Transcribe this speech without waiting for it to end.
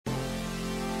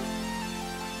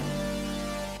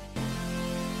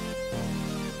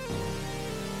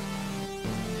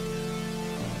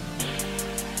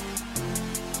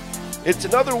It's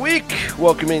another week.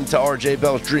 Welcome into RJ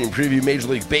Bell's Dream Preview Major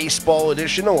League Baseball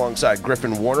edition alongside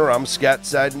Griffin Warner. I'm Scott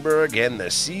Seidenberg, and the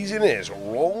season is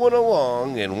rolling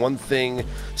along, and one thing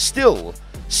still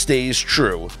stays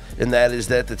true, and that is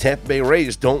that the Tampa Bay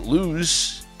Rays don't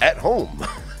lose at home.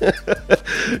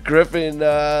 Griffin,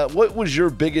 what was your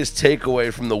biggest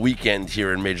takeaway from the weekend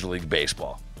here in Major League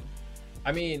Baseball?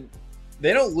 I mean,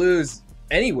 they don't lose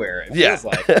anywhere, it feels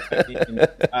like.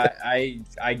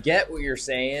 I get what you're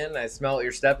saying. I smell what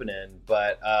you're stepping in,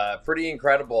 but pretty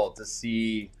incredible to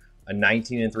see a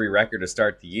 19-3 record to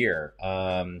start the year.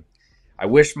 I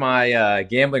wish my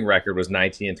gambling record was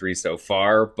 19-3 so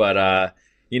far, but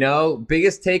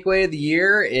biggest takeaway of the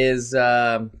year is, we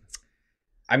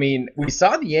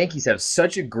saw the Yankees have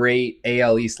such a great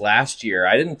AL East last year.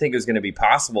 I didn't think it was going to be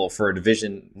possible for a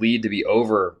division lead to be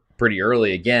over pretty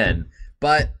early again,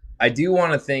 but I do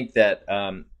want to think that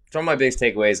some of my biggest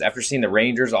takeaways after seeing the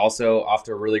Rangers also off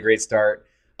to a really great start,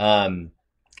 you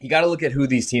got to look at who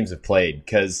these teams have played,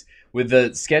 because with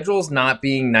the schedules not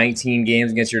being 19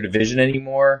 games against your division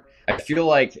anymore, I feel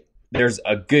like there's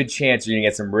a good chance you're going to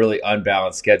get some really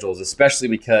unbalanced schedules, especially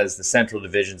because the central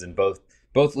divisions in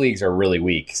both leagues are really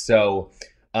weak. So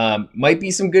might be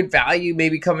some good value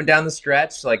maybe coming down the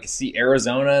stretch, like see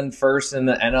Arizona in first in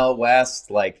the NL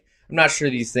West. Like, I'm not sure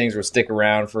these things will stick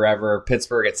around forever.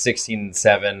 Pittsburgh at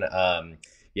 16-7.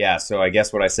 So I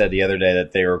guess what I said the other day,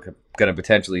 that they were going to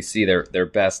potentially see their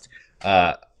best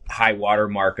high water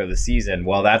mark of the season.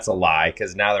 Well, that's a lie,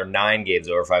 because now they're 9 games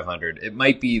over 500. It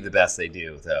might be the best they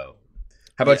do, though.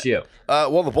 How about you?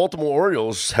 Well, the Baltimore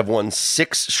Orioles have won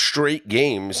 6 straight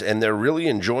games, and they're really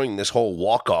enjoying this whole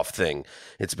walk-off thing.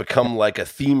 It's become like a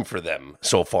theme for them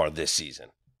so far this season.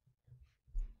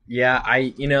 Yeah,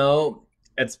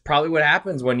 it's probably what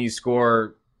happens when you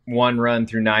score 1 run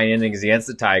through 9 innings against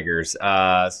the Tigers.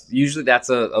 Usually that's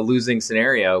a losing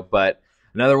scenario, but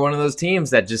another one of those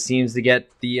teams that just seems to get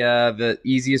the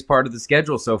easiest part of the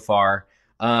schedule so far.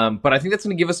 But I think that's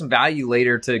going to give us some value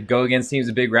later to go against teams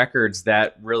with big records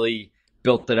that really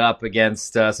built it up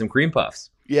against some cream puffs.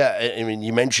 Yeah, I mean,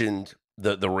 you mentioned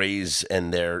the Rays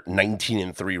and their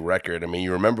 19-3 record. I mean,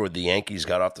 you remember when the Yankees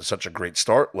got off to such a great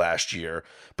start last year,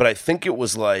 but I think it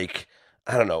was like,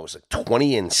 I don't know, it was like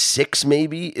 20-6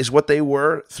 maybe is what they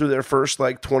were through their first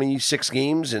 26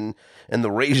 games, and the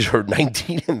Rays are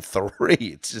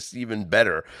 19-3. It's just even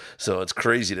better. So it's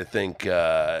crazy to think,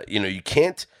 you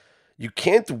can't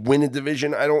win a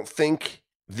division, I don't think,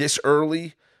 this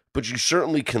early, but you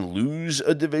certainly can lose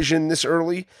a division this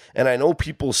early. And I know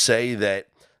people say that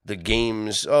the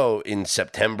games, in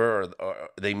September,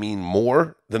 they mean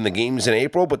more than the games in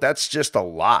April, but that's just a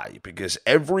lie, because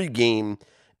every game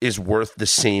is worth the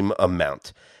same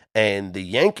amount. And the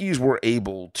Yankees were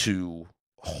able to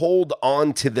hold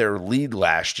on to their lead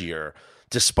last year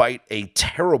despite a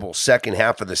terrible second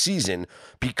half of the season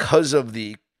because of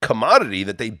the commodity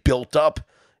that they built up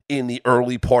in the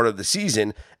early part of the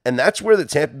season. And that's where the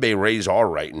Tampa Bay Rays are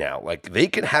right now. Like, they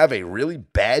could have a really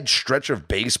bad stretch of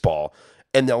baseball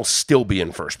and they'll still be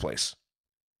in first place.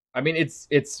 I mean, it's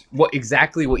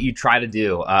exactly what you try to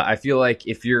do. I feel like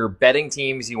if you're betting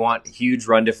teams, you want huge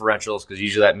run differentials, because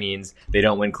usually that means they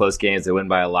don't win close games. They win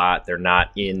by a lot. They're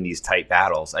not in these tight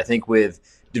battles. I think with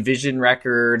division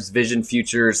records, division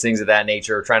futures, things of that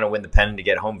nature, trying to win the pennant to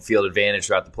get home field advantage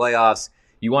throughout the playoffs,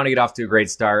 you want to get off to a great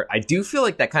start. I do feel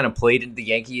like that kind of played into the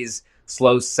Yankees'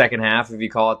 slow second half, if you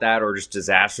call it that, or just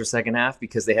disastrous second half,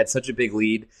 because they had such a big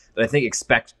lead that I think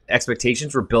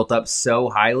expectations were built up so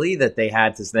highly that they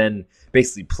had to then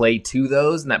basically play to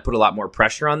those, and that put a lot more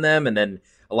pressure on them. And then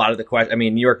a lot of the question,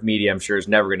 New York media, I'm sure, is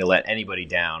never going to let anybody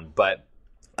down, but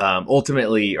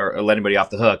ultimately, or let anybody off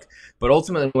the hook. But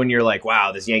ultimately, when you're like,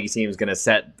 wow, this Yankee team is going to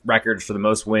set records for the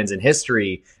most wins in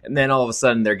history, and then all of a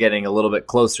sudden they're getting a little bit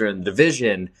closer in the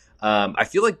division, I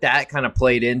feel like that kind of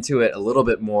played into it a little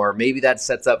bit more. Maybe that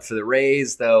sets up for the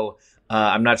Rays, though.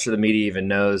 I'm not sure the media even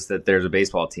knows that there's a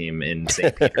baseball team in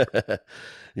St. Peter.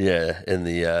 Yeah, in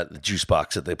the juice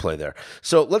box that they play there.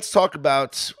 So let's talk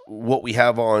about what we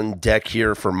have on deck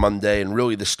here for Monday, and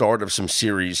really the start of some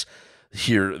series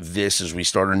here as we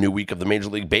start a new week of the Major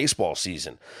League Baseball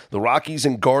season. The Rockies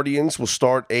and Guardians will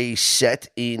start a set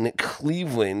in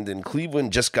Cleveland, and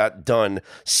Cleveland just got done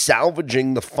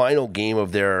salvaging the final game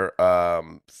of their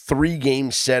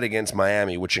 3-game set against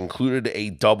Miami, which included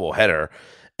a doubleheader.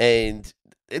 And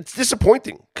it's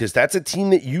disappointing because that's a team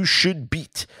that you should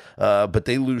beat. But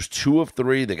they lose 2 of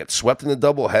 3. They get swept in the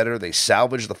doubleheader. They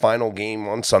salvage the final game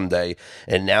on Sunday.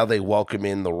 And now they welcome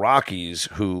in the Rockies,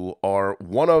 who are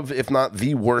one of, if not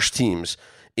the worst teams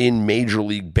in Major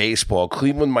League Baseball.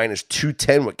 Cleveland minus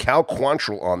 210 with Cal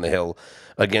Quantrill on the hill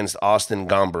against Austin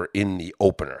Gomber in the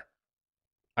opener.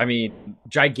 I mean,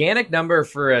 gigantic number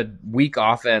for a weak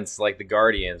offense like the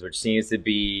Guardians, which seems to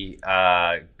be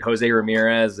Jose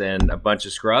Ramirez and a bunch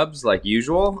of scrubs like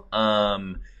usual.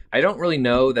 I don't really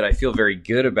know that I feel very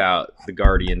good about the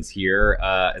Guardians here,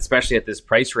 especially at this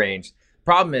price range.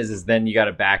 Problem is then you got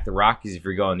to back the Rockies if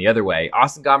you're going the other way.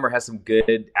 Austin Gomber has some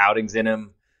good outings in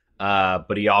him,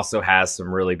 but he also has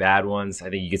some really bad ones. I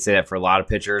think you could say that for a lot of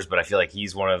pitchers, but I feel like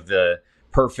he's one of the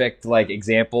perfect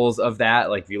examples of that.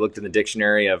 Like if you looked in the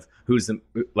dictionary of who's the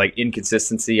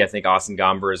inconsistency, I think Austin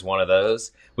Gomber is one of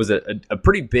those. Was a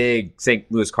pretty big St.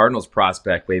 Louis Cardinals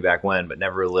prospect way back when, but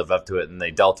never really lived up to it, and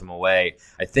they dealt him away,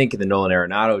 I think, in the Nolan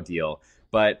Arenado deal.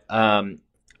 But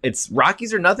it's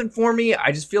Rockies are nothing for me.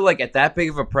 I just feel like at that big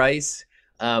of a price,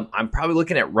 I'm probably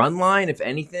looking at run line, if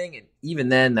anything. And even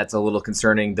then, that's a little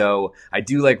concerning, though. I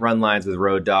do like run lines with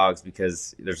road dogs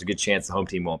because there's a good chance the home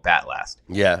team won't bat last.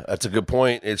 Yeah, that's a good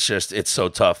point. It's so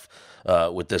tough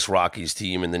with this Rockies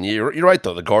team. And then you're right,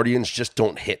 though. The Guardians just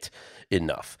don't hit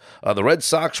enough. The Red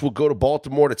Sox will go to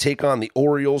Baltimore to take on the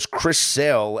Orioles. Chris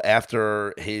Sale,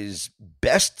 after his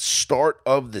best start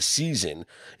of the season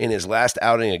in his last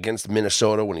outing against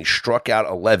Minnesota when he struck out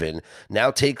 11, now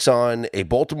takes on a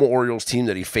Baltimore Orioles team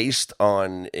that he faced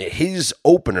on his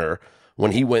opener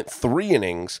when he went 3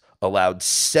 innings, allowed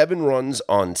 7 runs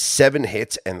on 7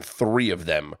 hits, and 3 of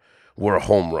them were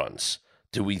home runs.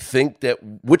 Do we think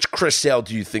which Chris Sale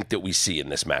do you think that we see in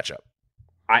this matchup?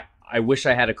 I wish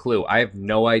I had a clue. I have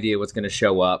no idea what's going to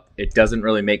show up. It doesn't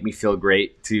really make me feel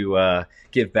great to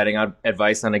give betting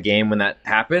advice on a game when that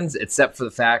happens, except for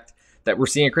the fact that we're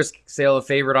seeing Chris Sale a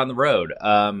favorite on the road.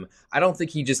 I don't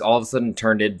think he just all of a sudden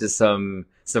turned into some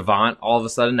savant all of a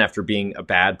sudden after being a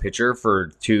bad pitcher for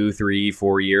 2, 3,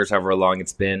 4 years, however long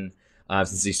it's been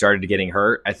since he started getting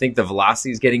hurt. I think the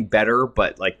velocity is getting better,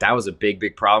 but that was a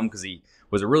big problem because he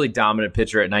was a really dominant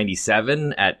pitcher at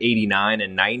 97. At 89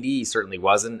 and 90, he certainly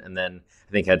wasn't. And then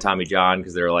I think had Tommy John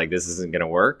because they were like, this isn't going to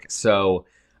work. So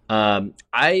I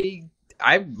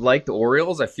like the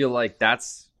Orioles. I feel like I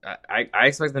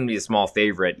expect them to be a small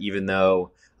favorite, even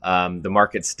though the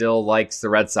market still likes the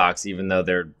Red Sox, even though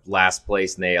they're last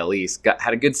place in the AL East.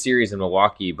 Had a good series in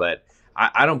Milwaukee, but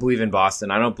I don't believe in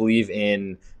Boston. I don't believe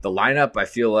in the lineup. I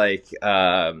feel like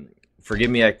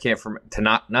forgive me, I can't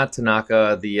not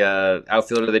Tanaka, the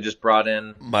outfielder they just brought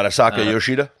in. Marasaka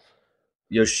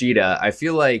Yoshida. I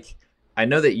feel like I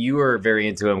know that you were very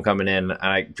into him coming in, and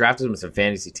I drafted him in some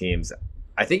fantasy teams.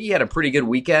 I think he had a pretty good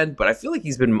weekend, but I feel like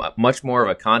he's been much more of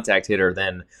a contact hitter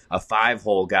than a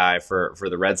 5-hole guy for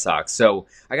the Red Sox. So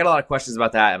I got a lot of questions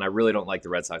about that, and I really don't like the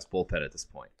Red Sox bullpen at this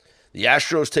point. The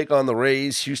Astros take on the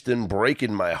Rays. Houston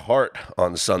breaking my heart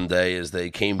on Sunday as they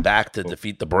came back to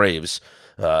defeat the Braves,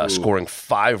 scoring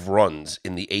 5 runs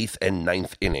in the 8th and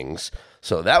 9th innings.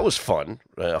 So that was fun,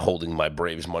 holding my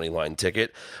Braves money line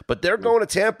ticket. But they're going to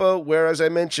Tampa, where, as I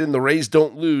mentioned, the Rays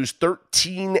don't lose,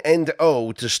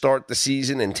 13-0 to start the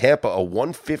season, and Tampa a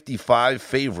 155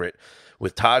 favorite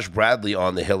with Taj Bradley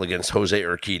on the hill against Jose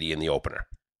Urquidy in the opener.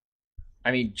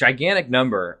 I mean, gigantic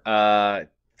number.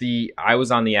 I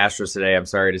was on the Astros today. I'm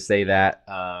sorry to say that.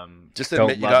 Just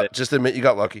admit you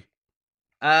got lucky.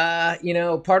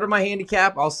 Part of my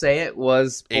handicap, I'll say it,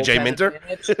 was AJ Minter.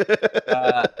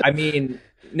 I mean,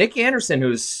 Nick Anderson, who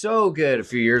was so good a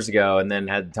few years ago, and then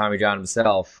had Tommy John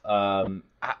himself. I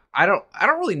don't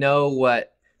really know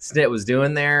what Snit was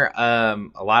doing there.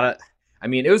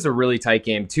 It was a really tight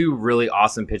game. 2 really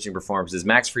awesome pitching performances.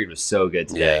 Max Fried was so good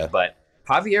today, but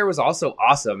Javier was also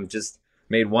awesome. Just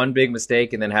made one big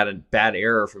mistake and then had a bad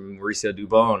error from Mauricio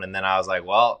Dubon, and then I was like,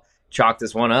 well, chalk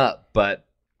this one up. But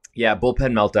yeah,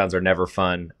 bullpen meltdowns are never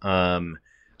fun. I'm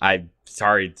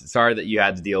sorry that you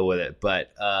had to deal with it,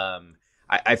 but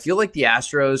I feel like the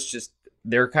Astros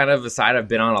they're kind of a side I've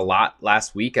been on a lot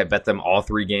last week. I bet them all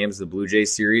 3 games of the Blue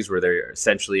Jays series where they're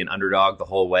essentially an underdog the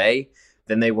whole way.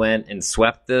 Then they went and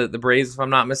swept the Braves, if I'm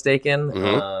not mistaken.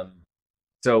 Mm-hmm.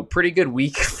 So pretty good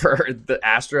week for the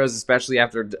Astros, especially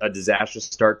after a disastrous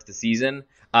start to the season.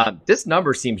 This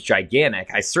number seems gigantic.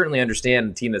 I certainly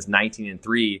understand a team that's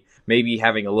 19-3 maybe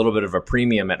having a little bit of a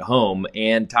premium at home,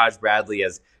 and Taj Bradley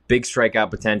has big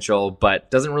strikeout potential, but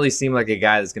doesn't really seem like a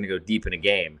guy that's going to go deep in a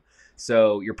game.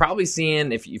 So you're probably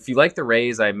seeing, if you like the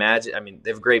Rays, I imagine, they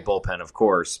have a great bullpen, of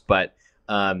course, but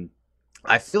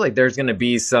I feel like there's going to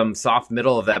be some soft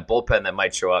middle of that bullpen that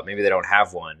might show up. Maybe they don't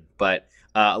have one, but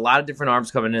a lot of different arms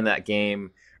coming in that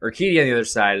game. Urquidy on the other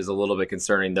side is a little bit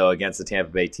concerning, though, against the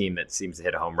Tampa Bay team that seems to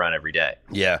hit a home run every day.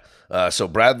 Yeah. So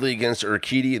Bradley against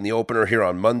Urquidy in the opener here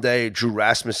on Monday. Drew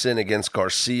Rasmussen against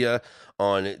Garcia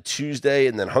on Tuesday.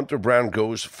 And then Hunter Brown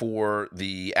goes for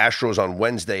the Astros on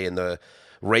Wednesday. And the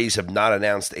Rays have not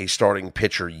announced a starting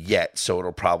pitcher yet. So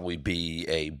it'll probably be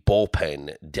a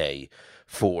bullpen day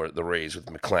for the Rays, with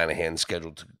McClanahan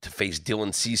scheduled to face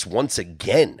Dylan Cease once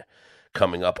again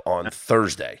coming up on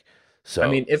Thursday. So, I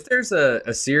mean, if there's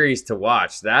a series to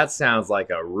watch, that sounds like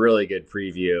a really good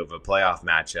preview of a playoff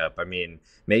matchup. I mean,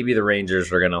 maybe the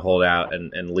Rangers are going to hold out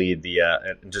and lead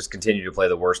and just continue to play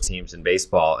the worst teams in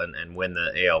baseball and win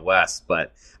the AL West.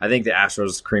 But I think the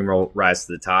Astros cream will rise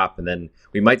to the top, and then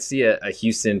we might see a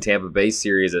Houston-Tampa Bay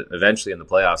series eventually in the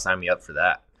playoffs. Sign me up for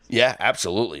that. Yeah,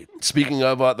 absolutely. Speaking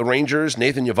of the Rangers,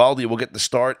 Nathan Eovaldi will get the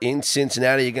start in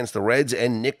Cincinnati against the Reds,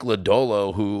 and Nick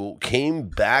Lodolo, who came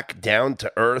back down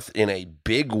to earth in a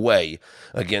big way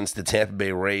against the Tampa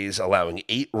Bay Rays, allowing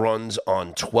 8 runs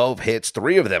on 12 hits,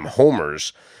 3 of them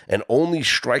homers, and only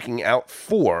striking out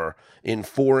 4 in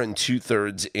 4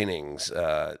 2/3 innings.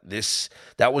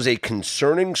 That was a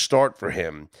concerning start for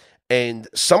him, and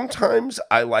sometimes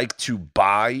I like to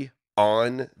buy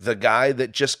on the guy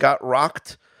that just got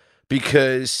rocked,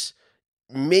 because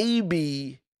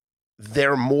maybe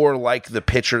they're more like the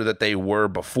pitcher that they were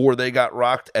before they got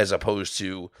rocked, as opposed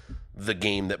to the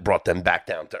game that brought them back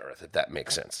down to earth, if that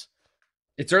makes sense.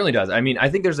 It certainly does. I mean, I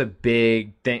think there's a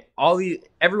big thing.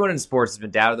 Everyone in sports has been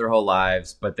doubted their whole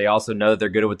lives, but they also know that they're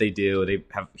good at what they do. They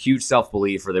have huge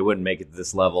self-belief, or they wouldn't make it to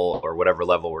this level or whatever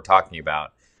level we're talking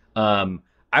about.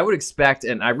 I would expect,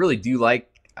 and I really do like,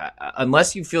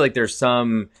 unless you feel like there's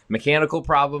some mechanical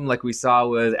problem like we saw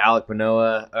with Alek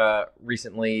Manoah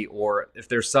recently, or if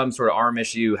there's some sort of arm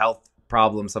issue, health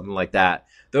problem, something like that,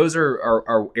 those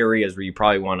are areas where you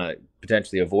probably want to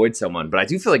potentially avoid someone. But I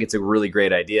do feel like it's a really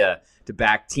great idea to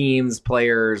back teams,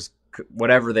 players,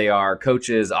 whatever they are,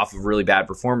 coaches, off of really bad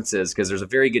performances, because there's a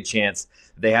very good chance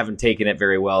they haven't taken it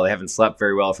very well. They haven't slept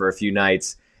very well for a few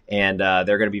nights, and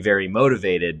they're going to be very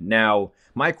motivated. Now,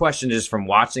 my question is, from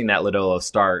watching that Lodolo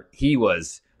start, he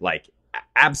was like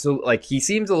absolute, like he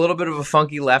seems a little bit of a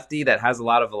funky lefty that has a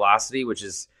lot of velocity, which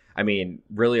is, I mean,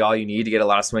 really all you need to get a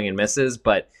lot of swing and misses.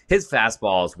 But his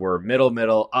fastballs were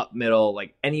middle, up middle,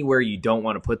 like anywhere you don't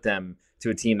want to put them to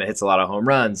a team that hits a lot of home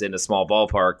runs in a small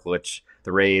ballpark, which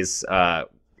the Rays,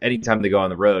 anytime they go on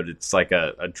the road, it's like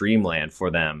a dreamland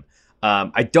for them.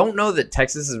 I don't know that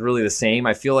Texas is really the same.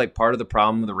 I feel like part of the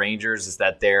problem with the Rangers is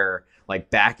that their like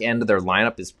back end of their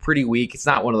lineup is pretty weak. It's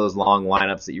not one of those long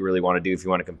lineups that you really want to do if you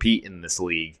want to compete in this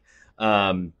league.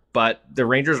 But the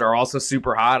Rangers are also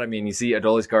super hot. I mean, you see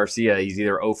Adolis Garcia, he's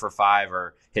either 0 for 5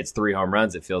 or hits 3 home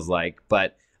runs, it feels like.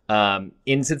 But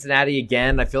in Cincinnati,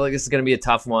 again, I feel like this is going to be a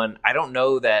tough one. I don't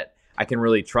know that I can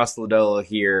really trust Lodolo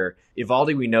here.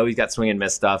 Eovaldi, we know he's got swing and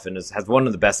miss stuff and has one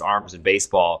of the best arms in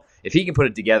baseball. If he can put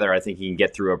it together, I think he can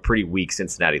get through a pretty weak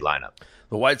Cincinnati lineup.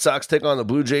 The White Sox take on the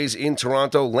Blue Jays in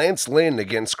Toronto. Lance Lynn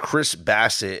against Chris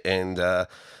Bassett, and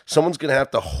someone's going to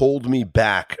have to hold me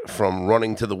back from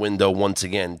running to the window once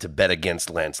again to bet against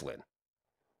Lance Lynn.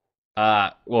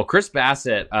 Well, Chris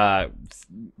Bassett,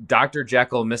 Dr.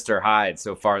 Jekyll, Mr. Hyde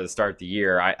so far to start the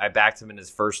year. I backed him in his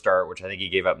first start, which I think he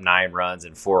gave up 9 runs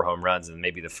and 4 home runs in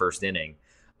maybe the first inning.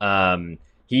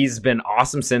 He's been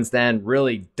awesome since then,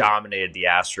 really dominated the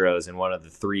Astros in one of the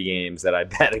 3 games that I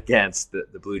bet against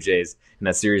the Blue Jays in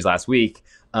that series last week.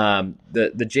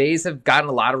 The Jays have gotten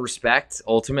a lot of respect.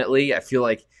 Ultimately, I feel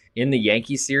like in the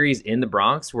Yankee series in the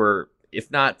Bronx, were,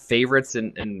 if not favorites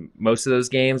in most of those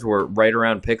games, were right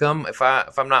around pick'em,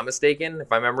 if I'm not mistaken, if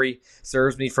my memory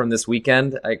serves me from this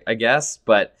weekend, I guess.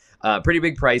 But pretty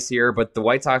big price here. But the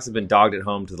White Sox have been dogged at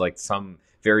home to like some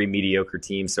very mediocre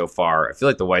team so far. I feel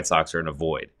like the White Sox are in a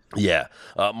void. Yeah.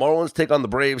 Marlins take on the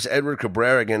Braves. Edward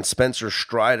Cabrera against Spencer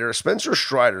Strider. Spencer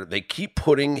Strider, they keep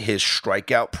putting his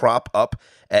strikeout prop up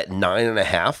at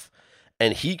 9.5,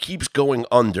 and he keeps going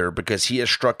under because he has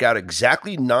struck out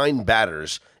exactly 9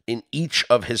 batters in each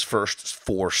of his first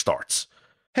 4 starts.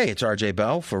 Hey, it's RJ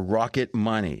Bell for Rocket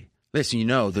Money. Listen, you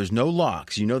know, there's no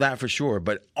locks. You know that for sure.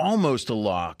 But almost a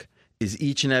lock is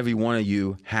each and every one of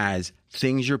you has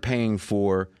things you're paying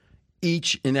for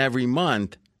each and every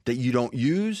month that you don't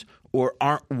use or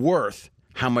aren't worth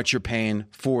how much you're paying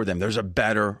for them. There's a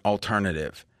better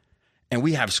alternative. And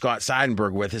we have Scott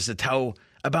Seidenberg with us to tell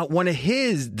about one of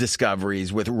his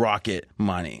discoveries with Rocket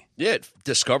Money. Yeah, it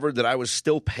discovered that I was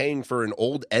still paying for an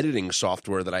old editing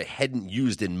software that I hadn't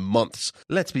used in months.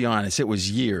 Let's be honest, it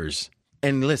was years.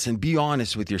 And listen, be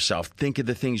honest with yourself. Think of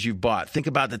the things you've bought. Think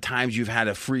about the times you've had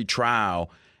a free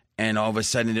trial and all of a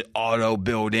sudden it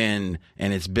auto-billed in,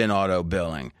 and it's been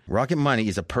auto-billing. Rocket Money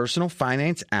is a personal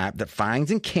finance app that finds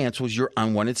and cancels your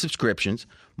unwanted subscriptions,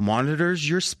 monitors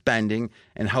your spending,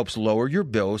 and helps lower your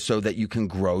bills so that you can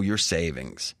grow your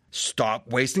savings.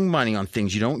 Stop wasting money on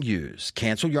things you don't use.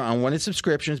 Cancel your unwanted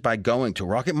subscriptions by going to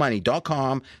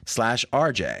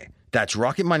rocketmoney.com/RJ. That's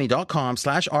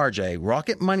rocketmoney.com/RJ,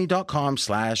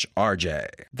 rocketmoney.com/RJ.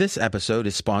 This episode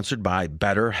is sponsored by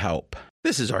BetterHelp.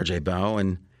 This is RJ Bell,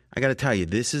 and I got to tell you,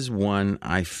 this is one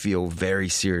I feel very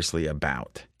seriously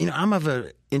about. I'm of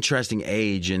an interesting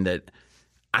age in that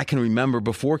I can remember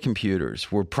before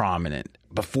computers were prominent,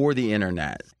 before the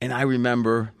internet. And I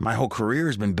remember my whole career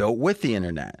has been built with the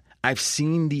internet. I've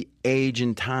seen the age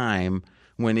and time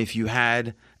when if you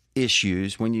had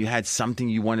issues, when you had something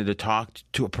you wanted to talk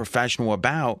to a professional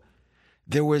about,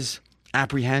 there was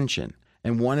apprehension.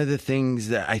 And one of the things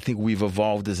that I think we've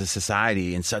evolved as a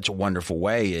society in such a wonderful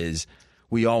way is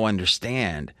we all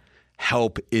understand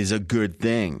help is a good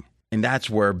thing. And that's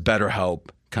where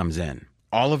BetterHelp comes in.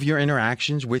 All of your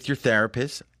interactions with your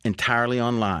therapist entirely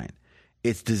online.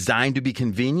 It's designed to be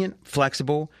convenient,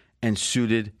 flexible, and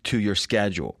suited to your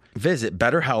schedule. Visit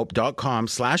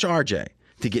betterhelp.com/RJ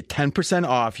to get 10%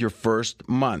 off your first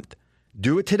month.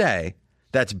 Do it today.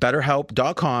 That's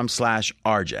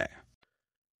betterhelp.com/RJ.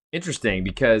 Interesting,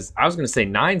 because I was going to say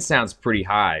 9 sounds pretty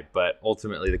high, but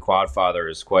ultimately the Quadfather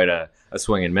is quite a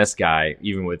swing and miss guy,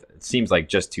 even with, it seems like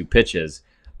just 2 pitches.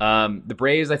 The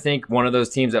Braves, I think, one of those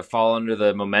teams that fall under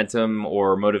the momentum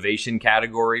or motivation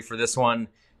category for this one.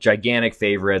 Gigantic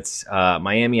favorites.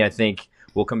 Miami, I think,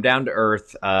 will come down to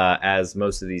earth, as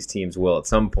most of these teams will at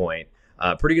some point.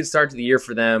 Pretty good start to the year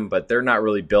for them, but they're not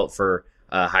really built for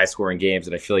high-scoring games,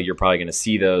 and I feel like you're probably going to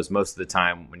see those most of the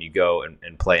time when you go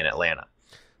and play in Atlanta.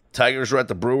 Tigers are at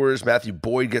the Brewers. Matthew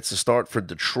Boyd gets the start for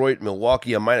Detroit.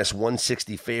 Milwaukee, a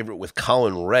 -160 favorite with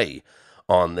Colin Ray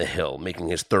on the hill, making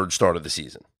his 3rd start of the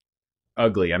season.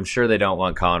 Ugly. I'm sure they don't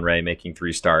want Colin Ray making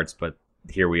 3 starts, but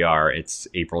here we are. It's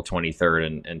April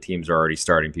 23rd, and teams are already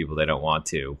starting people they don't want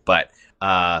to. But,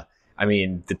 the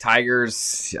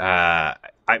Tigers, I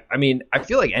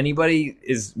feel like anybody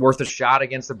is worth a shot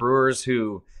against the Brewers,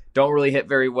 who don't really hit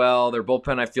very well. Their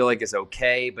bullpen, I feel like, is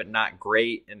okay, but not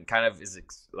great, and kind of is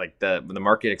like the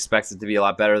market expects it to be a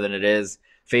lot better than it is.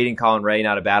 Fading Colin Ray,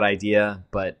 not a bad idea,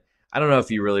 but I don't know if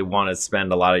you really want to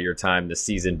spend a lot of your time this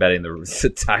season betting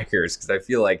the Tigers, because I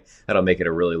feel like that'll make it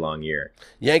a really long year.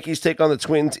 Yankees take on the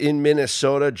Twins in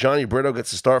Minnesota. Johnny Brito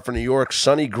gets the start for New York.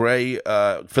 Sonny Gray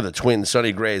for the Twins.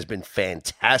 Sonny Gray has been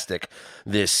fantastic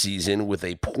this season with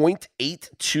a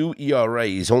 .82 ERA.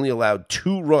 He's only allowed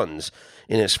 2 runs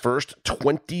in his first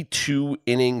 22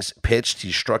 innings pitched.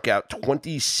 He struck out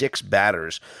 26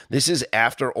 batters. This is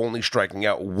after only striking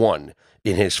out 1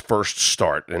 in his first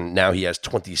start, and now he has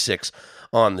 26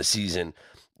 on the season.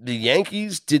 The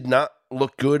Yankees did not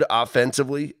look good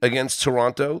offensively against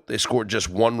Toronto. They scored just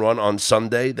 1 run on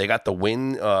Sunday. They got the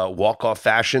win walk-off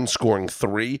fashion, scoring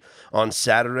 3 on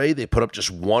Saturday. They put up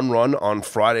just 1 run on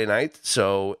Friday night,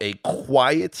 so a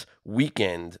quiet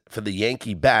weekend for the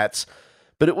Yankee bats.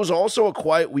 But it was also a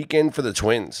quiet weekend for the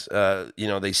Twins.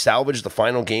 They salvaged the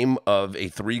final game of a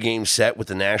 3-game set with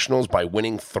the Nationals by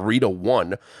winning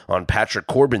 3-1 on Patrick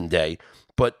Corbin Day.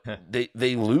 But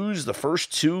they lose the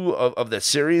first 2 of the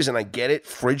series, and I get it.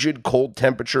 Frigid, cold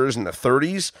temperatures in the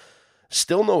 30s.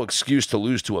 Still no excuse to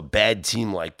lose to a bad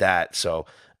team like that. So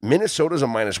Minnesota's a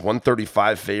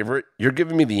 -135 favorite. You're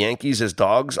giving me the Yankees as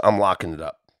dogs. I'm locking it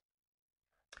up.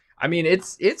 I mean,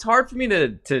 it's hard for me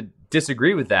to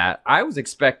disagree with that. I was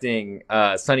expecting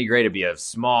Sonny Gray to be a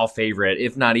small favorite,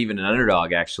 if not even an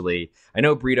underdog, actually. I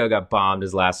know Brito got bombed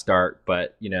his last start,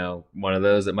 but, one of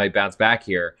those that might bounce back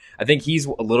here. I think he's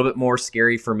a little bit more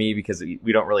scary for me because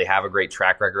we don't really have a great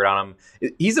track record on him.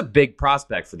 He's a big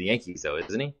prospect for the Yankees, though,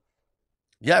 isn't he?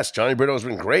 Yes, Johnny Brito has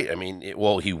been great. I mean,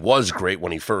 he was great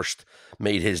when he first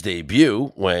made his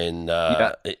debut in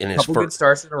his first good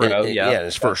starts in a row. In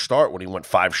his first start when he went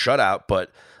 5 shutout,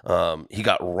 but he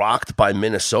got rocked by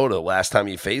Minnesota last time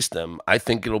he faced them. I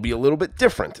think it'll be a little bit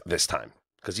different this time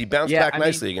because he bounced back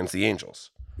nicely against the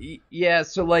Angels. Yeah,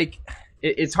 so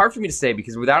it's hard for me to say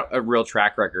because without a real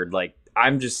track record,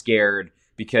 I'm just scared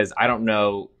because I don't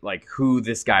know who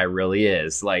this guy really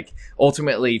is.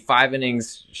 Ultimately 5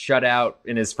 innings shutout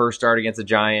in his first start against the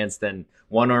Giants, then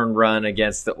 1 earned run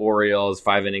against the Orioles,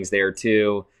 5 innings there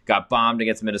too. Got bombed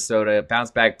against Minnesota,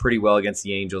 bounced back pretty well against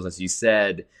the Angels, as you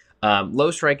said.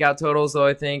 Low strikeout totals though,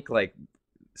 I think.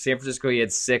 San Francisco, he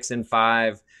had 6 and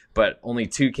 5, but only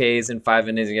 2 Ks in 5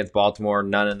 innings against Baltimore.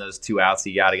 None in those 2 outs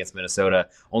he got against Minnesota.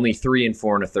 Only 3 and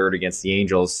 4 1/3 against the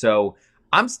Angels. So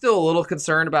I'm still a little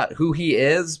concerned about who he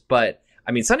is, but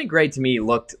I mean, Sonny Gray to me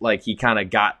looked like he kind of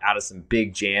got out of some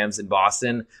big jams in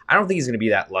Boston. I don't think he's going to be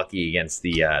that lucky against the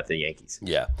Yankees.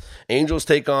 Yeah. Angels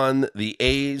take on the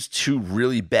A's, two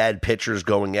really bad pitchers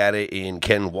going at it in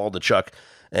Ken Waldichuk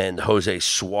and Jose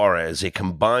Suarez, a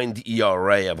combined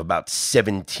ERA of about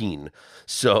 17.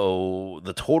 So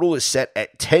the total is set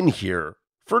at 10 here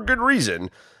for good reason.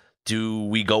 Do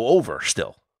we go over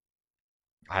still?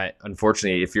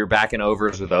 Unfortunately, if you're backing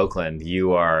overs with Oakland,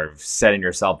 you are setting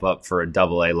yourself up for a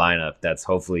double-A lineup that's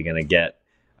hopefully going to get,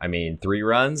 3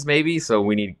 runs maybe. So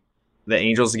we need the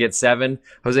Angels to get 7.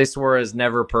 Jose Suarez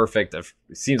never perfect.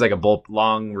 Seems like a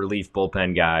long relief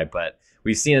bullpen guy, but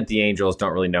we've seen that the Angels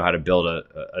don't really know how to build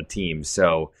a team.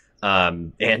 So,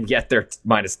 and yet they're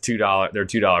 -$2. They're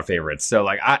 $2 favorites. So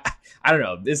I don't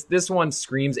know. This one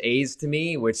screams A's to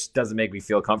me, which doesn't make me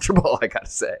feel comfortable, I gotta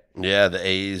say. Yeah, the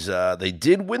A's, they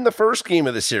did win the first game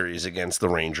of the series against the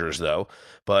Rangers, though.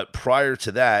 But prior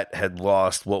to that, had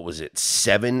lost,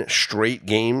 7 straight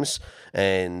games,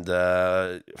 and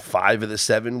 5 of the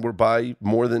 7 were by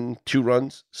more than 2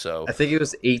 runs. So I think it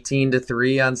was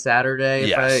 18-3 on Saturday.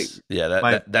 Yes,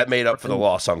 that made up for the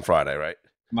loss on Friday, right?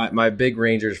 My big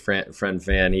Rangers friend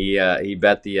fan, he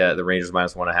bet the Rangers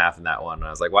 -1.5 in that one. And I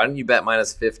was like, why didn't you bet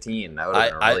 -15? That would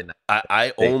have been a really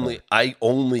nice. I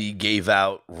only gave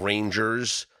out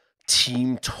Rangers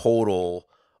team total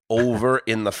over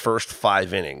in the first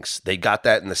 5 innings. They got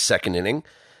that in the second inning,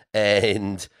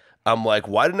 and I'm like,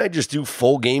 why didn't I just do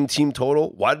full game team total?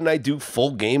 Why didn't I do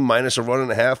full game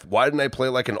 -1.5? Why didn't I play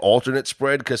like an alternate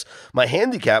spread? Because my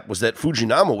handicap was that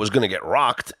Fujinama was going to get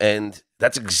rocked, and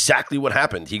that's exactly what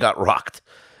happened. He got rocked.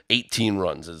 18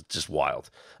 runs is just wild.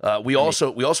 We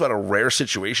also had a rare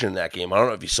situation in that game. I don't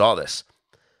know if you saw this,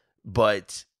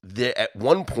 but at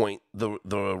one point the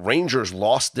Rangers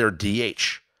lost their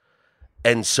DH,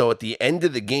 and so at the end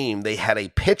of the game they had a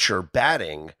pitcher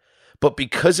batting. But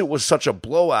because it was such a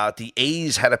blowout, the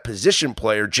A's had a position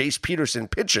player, Jace Peterson,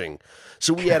 pitching.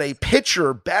 So we had a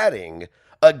pitcher batting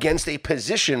against a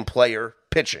position player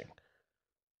pitching.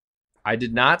 I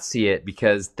did not see it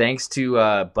because thanks to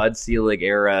Bud Selig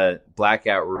era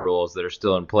blackout rules that are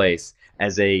still in place,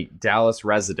 as a Dallas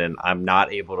resident, I'm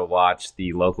not able to watch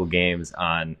the local games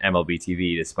on MLB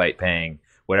TV despite paying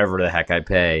whatever the heck I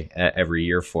pay every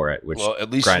year for it, which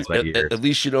grinds my gears. At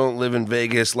least you don't live in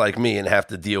Vegas like me and have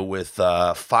to deal with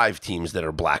 5 teams that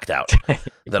are blacked out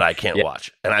that I can't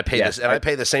watch, and I pay I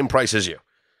pay the same price as you.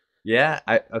 Yeah.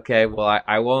 Okay. Well,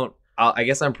 I won't. I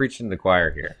guess I'm preaching to the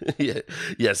choir here. Yeah.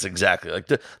 Yes, exactly.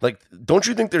 Don't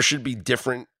you think there should be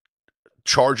different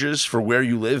charges for where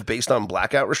you live based on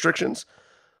blackout restrictions?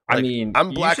 You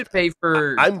should pay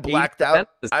for. I'm blacked out.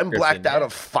 I'm blacked out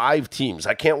of 5 teams.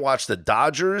 I can't watch the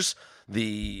Dodgers,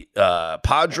 the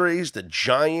Padres, the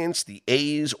Giants, the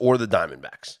A's, or the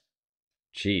Diamondbacks.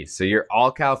 Jeez, so you're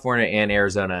all California and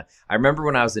Arizona. I remember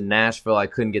when I was in Nashville, I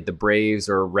couldn't get the Braves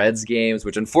or Reds games,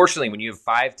 which unfortunately, when you have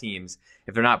 5 teams,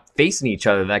 if they're not facing each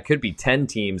other, that could be 10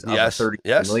 teams of a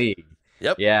 30-team league.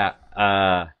 Yep. Yeah.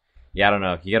 I don't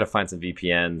know. You got to find some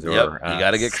VPNs or you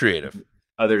got to get creative.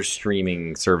 Other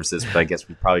streaming services, but I guess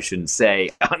we probably shouldn't say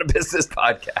on a business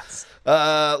podcast.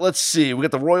 Let's see. We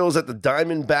got the Royals at the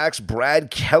Diamondbacks.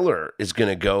 Brad Keller is going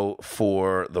to go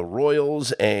for the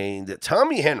Royals, and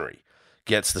Tommy Henry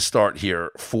gets the start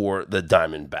here for the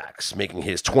Diamondbacks, making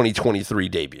his 2023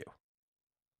 debut.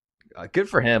 Good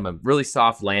for him. A really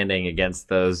soft landing against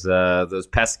those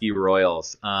pesky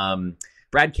Royals.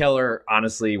 Brad Keller,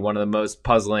 honestly, one of the most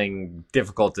puzzling,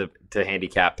 difficult to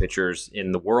handicap pitchers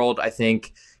in the world, I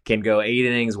think. Can go 8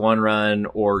 innings, 1 run,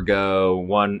 or go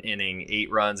 1 inning,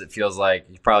 8 runs. It feels like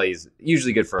he probably is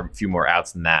usually good for a few more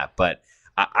outs than that. But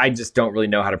I just don't really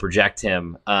know how to project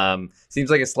him. Seems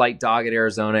like a slight dog at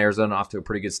Arizona. Arizona off to a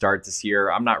pretty good start this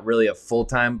year. I'm not really a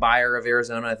full-time buyer of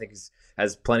Arizona. I think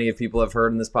as plenty of people have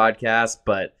heard in this podcast,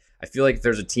 but I feel like if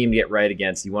there's a team to get right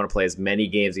against, you want to play as many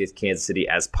games against Kansas City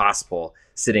as possible,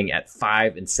 sitting at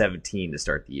 5-17 to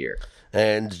start the year.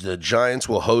 And the Giants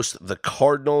will host the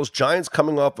Cardinals. Giants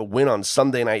coming off a win on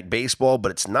Sunday Night Baseball,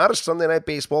 but it's not a Sunday Night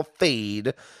Baseball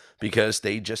fade because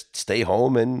they just stay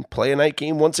home and play a night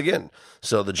game once again.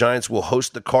 So the Giants will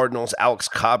host the Cardinals. Alex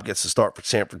Cobb gets the start for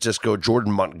San Francisco.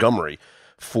 Jordan Montgomery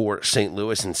for St.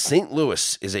 Louis. And St.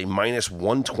 Louis is a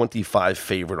 -125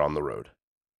 favorite on the road.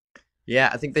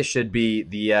 Yeah, I think they should be.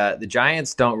 The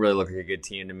Giants don't really look like a good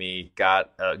team to me.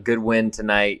 Got a good win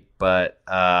tonight, but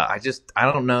I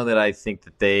don't know that I think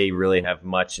that they really have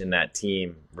much in that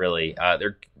team, really.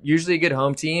 They're usually a good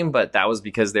home team, but that was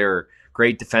because they're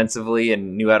great defensively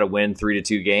and knew how to win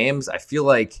 3-2 games. I feel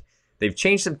like they've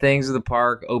changed some things with the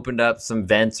park, opened up some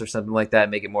vents or something like that,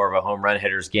 make it more of a home run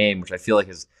hitter's game, which I feel like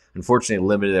has unfortunately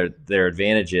limited their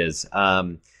advantages.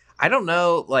 I don't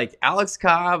know, like Alex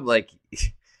Cobb, like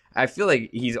I feel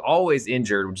like he's always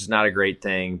injured, which is not a great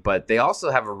thing, but they also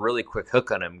have a really quick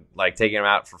hook on him, like taking him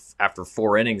out after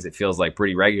 4 innings, it feels like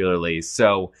pretty regularly.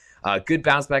 So good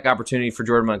bounce back opportunity for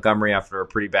Jordan Montgomery after a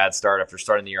pretty bad start, after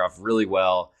starting the year off really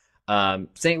well.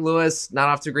 St. Louis, not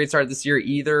off to a great start this year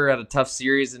either. Had a tough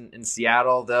series in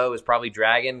Seattle, though, is probably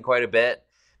dragging quite a bit.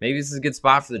 Maybe this is a good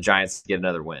spot for the Giants to get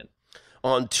another win.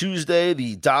 On Tuesday,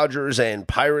 the Dodgers and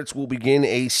Pirates will begin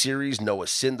a series. Noah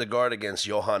Syndergaard against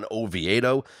Johan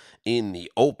Oviedo in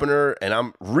the opener. And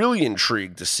I'm really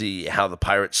intrigued to see how the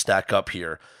Pirates stack up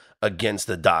here against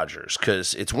the Dodgers.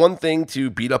 Because it's one thing to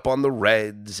beat up on the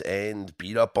Reds and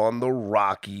beat up on the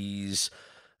Rockies.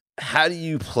 How do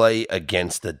you play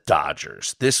against the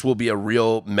Dodgers? This will be a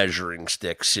real measuring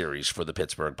stick series for the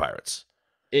Pittsburgh Pirates.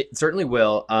 It certainly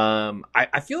will.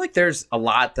 I feel like there's a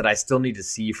lot that I still need to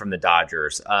see from the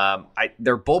Dodgers.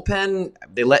 Their bullpen,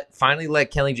 they finally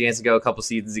let Kenley Jansen go a couple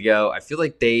seasons ago. I feel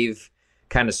like they've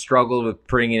kind of struggled with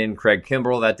bringing in Craig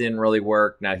Kimbrell. That didn't really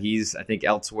work. Now he's, I think,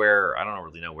 elsewhere. I don't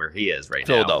really know where he is right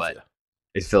now. But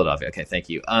it's Philadelphia. Okay, thank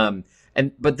you.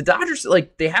 But the Dodgers,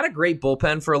 like, they had a great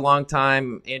bullpen for a long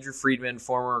time. Andrew Friedman,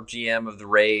 former GM of the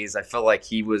Rays, I felt like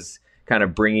he was kind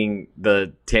of bringing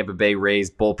the Tampa Bay Rays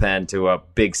bullpen to a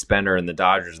big spender in the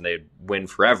Dodgers, and they'd win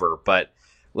forever. But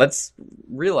let's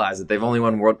realize that they've only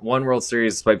won one World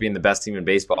Series despite being the best team in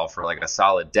baseball for like a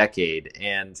solid decade.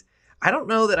 And I don't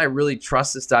know that I really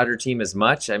trust this Dodger team as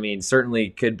much. I mean, certainly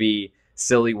could be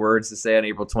silly words to say on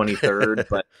April 23rd,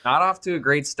 but not off to a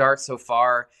great start so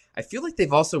far. I feel like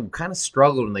they've also kind of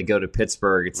struggled when they go to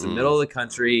Pittsburgh. It's the middle of the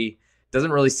country.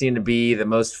 Doesn't really seem to be the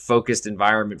most focused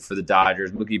environment for the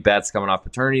Dodgers. Mookie Betts coming off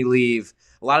paternity leave.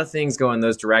 A lot of things go in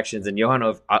those directions, and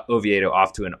Johan Oviedo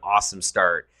off to an awesome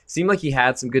start. Seemed like he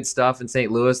had some good stuff in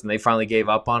St. Louis, and they finally gave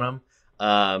up on him.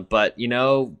 But,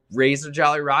 Rays of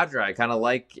Jolly Roger, I kind of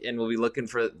like, and we'll be looking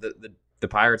for the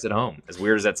Pirates at home, as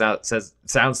weird as that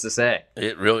sounds to say.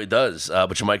 It really does,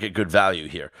 but you might get good value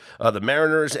here. The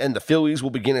Mariners and the Phillies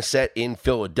will begin a set in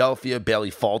Philadelphia.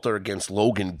 Bailey Falter against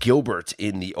Logan Gilbert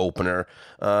in the opener.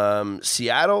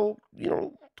 Seattle,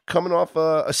 coming off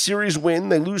a series win.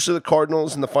 They lose to the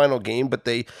Cardinals in the final game, but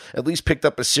they at least picked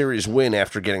up a series win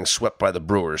after getting swept by the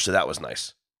Brewers, so that was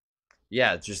nice.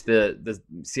 Yeah, just the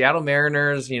Seattle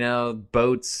Mariners,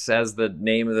 boats as the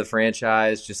name of the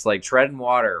franchise, just like treading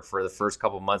water for the first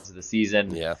couple months of the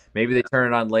season. Yeah. Maybe they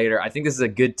turn it on later. I think this is a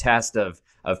good test of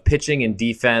pitching and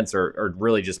defense, or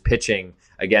really just pitching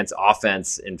against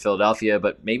offense in Philadelphia.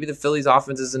 But maybe the Phillies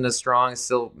offense isn't as strong,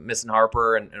 still missing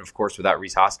Harper, and of course without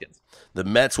Rhys Hoskins. The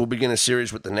Mets will begin a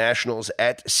series with the Nationals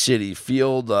at Citi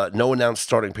Field. No announced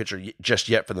starting pitcher just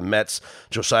yet for the Mets.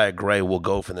 Josiah Gray will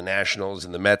go for the Nationals,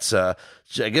 and the Mets, I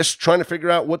guess, trying to figure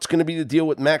out what's going to be the deal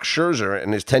with Max Scherzer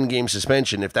and his 10-game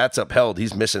suspension. If that's upheld,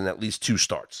 he's missing at least 2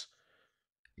 starts.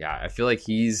 Yeah, I feel like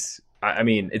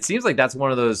it seems like that's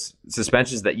one of those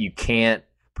suspensions that you can't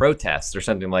protest or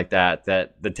something like that.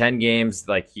 That the 10 games,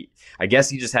 I guess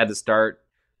he just had to start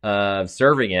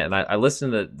serving it. And I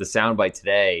listened to the soundbite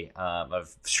today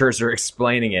of Scherzer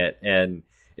explaining it, and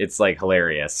it's like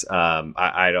hilarious.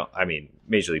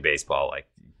 Major League Baseball, like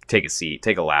take a seat,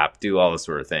 take a lap, do all those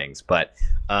sort of things. But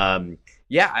I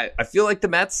feel like the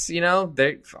Mets,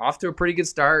 they're off to a pretty good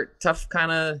start. Tough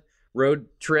kind of road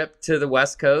trip to the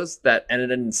West Coast that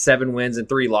ended in 7 wins and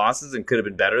 3 losses and could have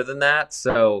been better than that.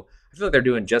 So I feel like they're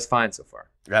doing just fine so far.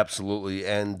 Absolutely.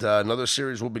 And another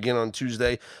series will begin on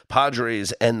Tuesday.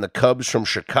 Padres and the Cubs from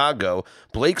Chicago.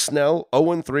 Blake Snell,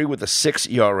 0-3 with a 6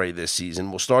 ERA this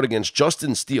season, will start against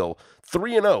Justin Steele,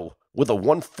 3-0 with a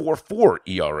 1.44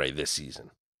 ERA this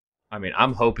season. I mean,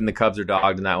 I'm hoping the Cubs are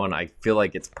dogged in that one. I feel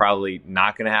like it's probably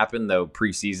not going to happen, though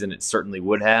preseason it certainly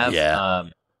would have. Yeah.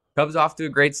 Cubs off to a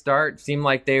great start. Seemed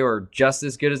like they were just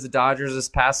as good as the Dodgers this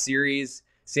past series.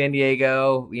 San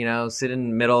Diego, sitting in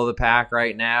the middle of the pack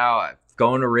right now,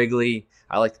 going to Wrigley.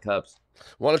 I like the Cubs.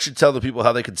 Why don't you tell the people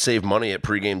how they could save money at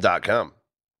pregame.com?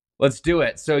 Let's do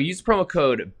it. So use promo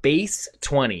code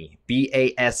BASE20,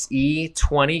 BASE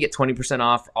 20, get 20%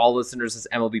 off for all listeners of this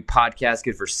MLB podcast.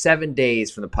 Good for 7 days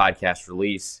from the podcast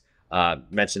release.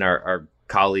 Mention our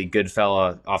colleague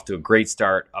Goodfella off to a great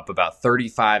start, up about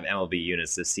 35 MLB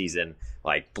units this season,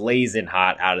 like blazing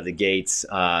hot out of the gates.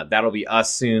 That'll be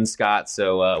us soon, Scott.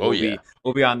 So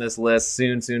we'll be on this list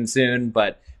soon.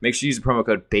 But make sure you use the promo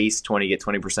code BASE20, get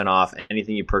 20% off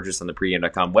anything you purchase on the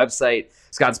pregame.com website.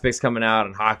 Scott's picks coming out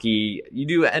on hockey. You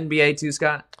do NBA too,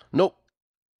 Scott? Nope.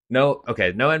 No,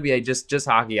 okay, no NBA, just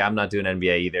hockey. I'm not doing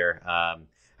NBA either.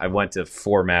 I went to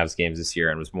 4 Mavs games this year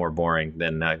and was more boring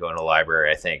than going to the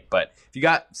library, I think. But if you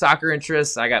got soccer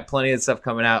interests, I got plenty of stuff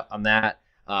coming out on that.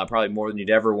 Probably more than you'd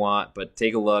ever want, but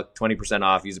take a look. 20%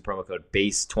 off. Use the promo code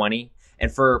BASE20.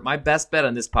 And for my best bet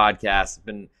on this podcast, I've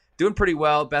been doing pretty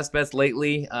well. Best bets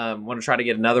lately. Want to try to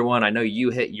get another one. I know you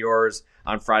hit yours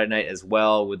on Friday night as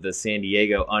well with the San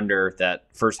Diego under, that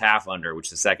first half under, which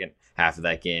the second half of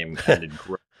that game ended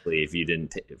greatly if you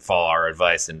didn't follow our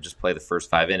advice and just play the first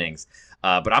 5 innings.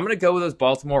 But I'm going to go with those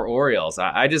Baltimore Orioles.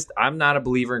 I'm not a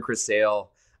believer in Chris Sale.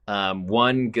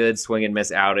 One good swing and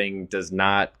miss outing does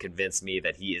not convince me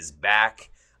that he is back.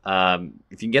 If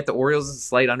you can get the Orioles as a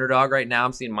slight underdog right now,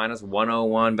 I'm seeing minus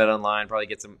 101 bet online. Probably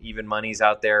get some even monies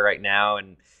out there right now.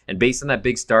 And based on that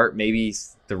big start, maybe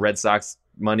the Red Sox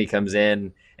money comes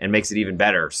in and makes it even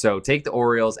better. So take the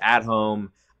Orioles at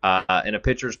home in a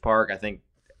pitcher's park. I think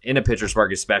in a pitcher's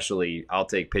park especially, I'll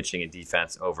take pitching and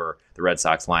defense over the Red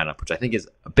Sox lineup, which I think is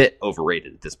a bit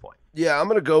overrated at this point. Yeah, I'm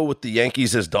going to go with the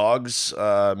Yankees as dogs.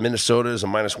 Minnesota is a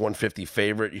minus 150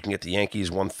 favorite. You can get the Yankees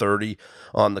 130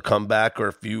 on the comeback. Or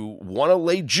if you want to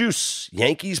lay juice,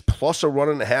 Yankees plus a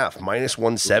 1.5, minus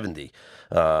 170.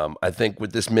 I think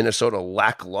with this Minnesota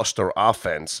lackluster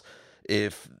offense,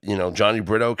 if Johnny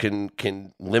Brito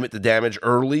can limit the damage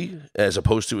early as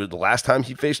opposed to the last time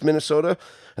he faced Minnesota,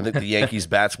 I think the Yankees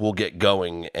bats will get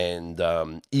going. And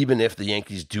even if the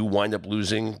Yankees do wind up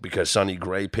losing because Sonny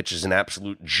Gray pitches an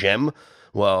absolute gem,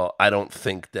 well, I don't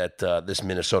think that this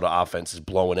Minnesota offense is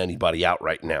blowing anybody out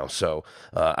right now. So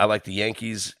I like the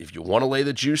Yankees. If you want to lay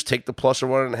the juice, take the plus or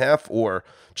 1.5, or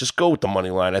just go with the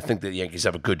money line. I think the Yankees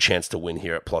have a good chance to win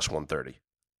here at plus 130.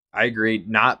 I agree.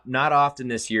 Not often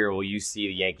this year will you see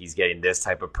the Yankees getting this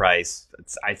type of price.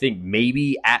 I think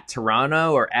maybe at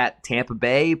Toronto or at Tampa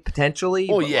Bay potentially.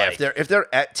 Oh yeah, if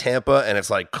they're at Tampa and it's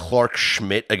like Clark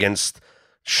Schmidt against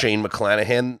Shane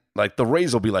McClanahan, like the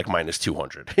Rays will be like minus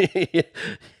 200.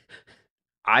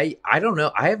 I don't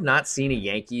know. I have not seen a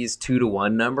Yankees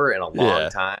 2-1 number in a long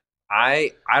time.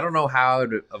 I don't know how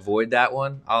to avoid that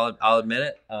one. I'll admit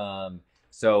it.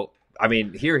 So I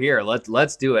mean, here,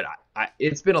 let's do it.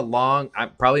 It's been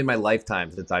probably in my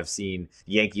lifetime since I've seen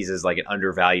Yankees as like an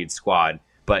undervalued squad.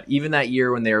 But even that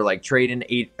year when they were like trading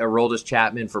Aroldis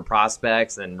Chapman for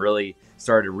prospects and really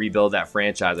started to rebuild that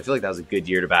franchise, I feel like that was a good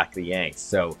year to back the Yanks.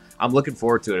 So I'm looking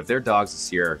forward to it. If they're dogs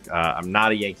this year, I'm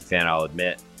not a Yankee fan, I'll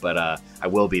admit, but I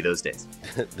will be those days.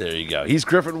 There you go. He's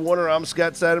Griffin Warner. I'm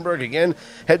Scott Seidenberg. Again,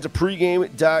 head to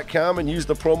pregame.com and use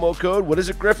the promo code. What is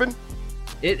it, Griffin?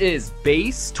 It is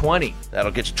BASE20.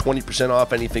 That'll get you 20%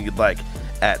 off anything you'd like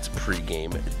at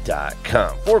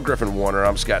pregame.com. For Griffin Warner,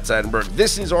 I'm Scott Seidenberg.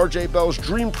 This is RJ Bell's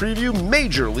Dream Preview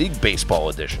Major League Baseball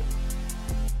Edition.